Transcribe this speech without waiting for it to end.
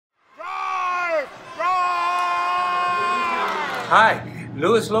Hi,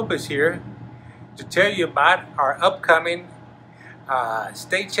 Lopez here to tell you about our upcoming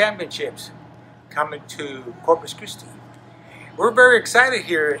state championships coming to Corpus Christi. We're very excited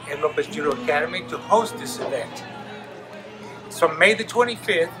here at Lopez Judo Academy to host this event. It's on May the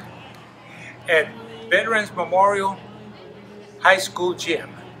 25th at Veterans Memorial High School Gym.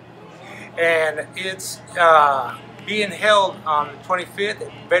 And it's being held on the 25th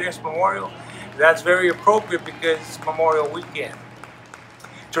at Veterans Memorial. That's very appropriate because it's Memorial Weekend.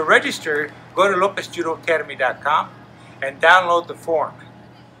 To register, go to LOPEZJudoAcademy.com and download the form.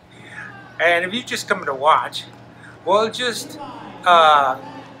 And if you just come to watch, well, just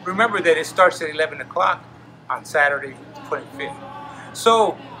remember that it starts at 11 o'clock on Saturday, 25th.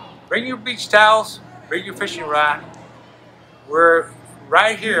 So bring your beach towels, bring your fishing rod. We're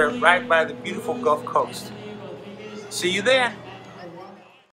right here, right by the beautiful Gulf Coast. See you then.